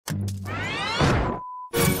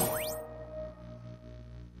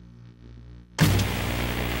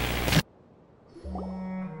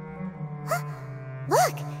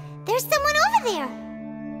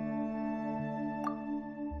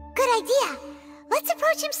Let's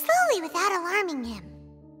approach him slowly without alarming him.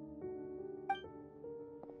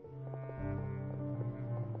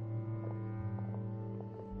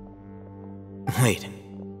 Wait.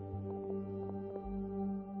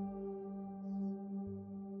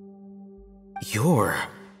 You're...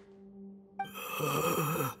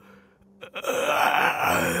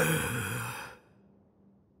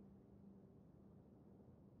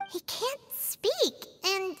 He can't speak,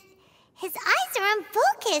 and his eyes are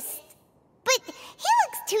unfocused. But he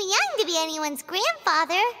looks too young to be anyone's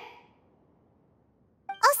grandfather.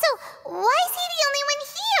 Also, why is he the only one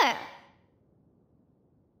here?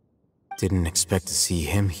 Didn't expect to see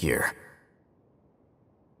him here.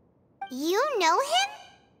 You know him?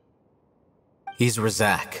 He's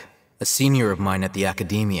Razak, a senior of mine at the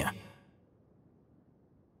Academia.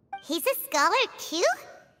 He's a scholar too?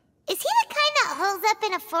 Is he the kind that holes up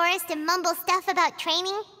in a forest and mumbles stuff about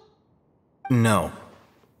training? No.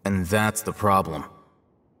 And that's the problem.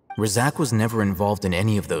 Razak was never involved in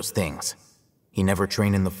any of those things. He never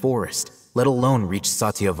trained in the forest, let alone reach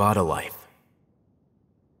Satyavada life.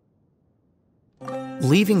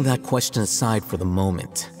 Leaving that question aside for the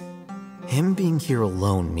moment, him being here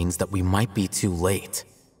alone means that we might be too late.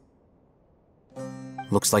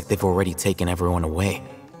 Looks like they've already taken everyone away.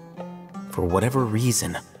 For whatever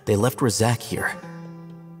reason, they left Razak here.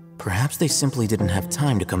 Perhaps they simply didn't have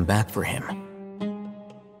time to come back for him.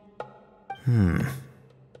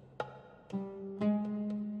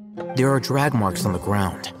 There are drag marks on the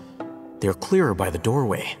ground. They're clearer by the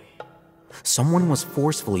doorway. Someone was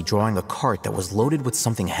forcefully drawing a cart that was loaded with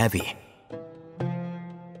something heavy.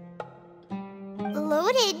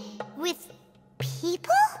 Loaded with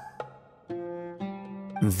people?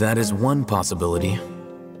 That is one possibility.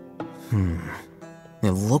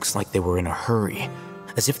 It looks like they were in a hurry,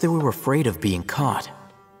 as if they were afraid of being caught.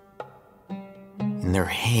 In their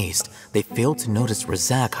haste, they failed to notice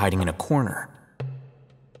Razak hiding in a corner.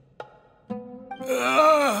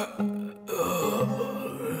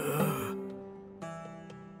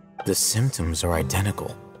 The symptoms are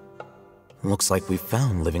identical. Looks like we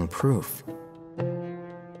found living proof.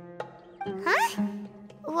 Huh?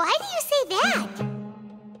 Why do you say that?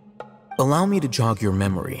 Allow me to jog your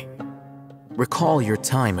memory. Recall your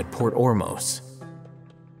time at Port Ormos.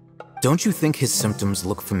 Don't you think his symptoms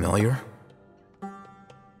look familiar?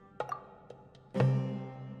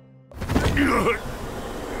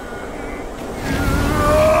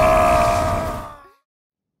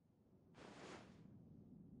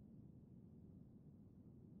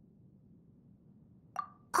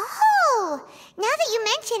 Oh, now that you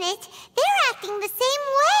mention it, they're acting the same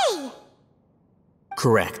way.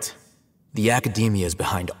 Correct. The Academia is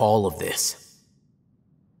behind all of this.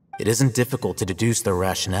 It isn't difficult to deduce their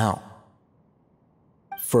rationale.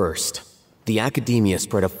 First, the Academia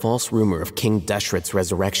spread a false rumor of King Deshret's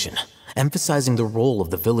resurrection, emphasizing the role of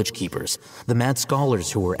the village keepers, the mad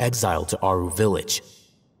scholars who were exiled to Aru village.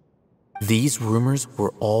 These rumors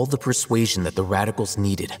were all the persuasion that the radicals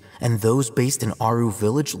needed, and those based in Aru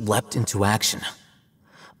village leapt into action.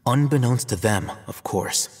 Unbeknownst to them, of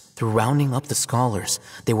course, through rounding up the scholars,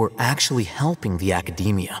 they were actually helping the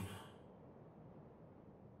Academia.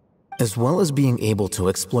 As well as being able to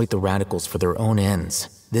exploit the radicals for their own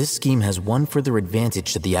ends, this scheme has one further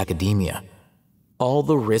advantage to the Academia. All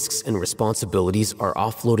the risks and responsibilities are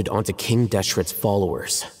offloaded onto King Deshret's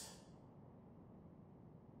followers.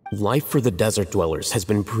 Life for the desert dwellers has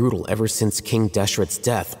been brutal ever since King Deshret's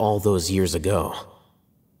death all those years ago.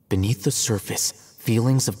 Beneath the surface,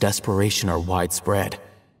 feelings of desperation are widespread.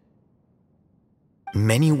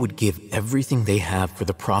 Many would give everything they have for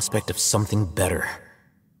the prospect of something better.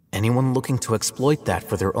 Anyone looking to exploit that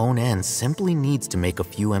for their own ends simply needs to make a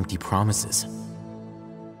few empty promises.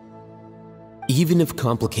 Even if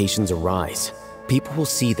complications arise, people will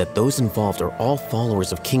see that those involved are all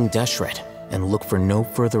followers of King Deshret and look for no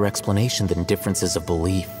further explanation than differences of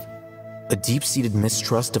belief. A deep-seated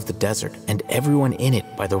mistrust of the desert and everyone in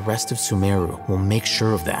it by the rest of Sumeru will make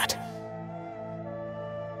sure of that.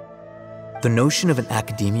 The notion of an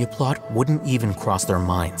Academia plot wouldn't even cross their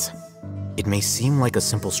minds. It may seem like a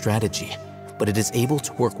simple strategy, but it is able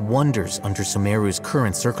to work wonders under Sumeru's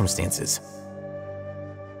current circumstances.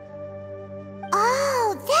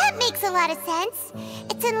 Oh, that makes a lot of sense.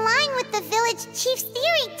 It's in line with the village chief's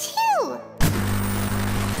theory, too.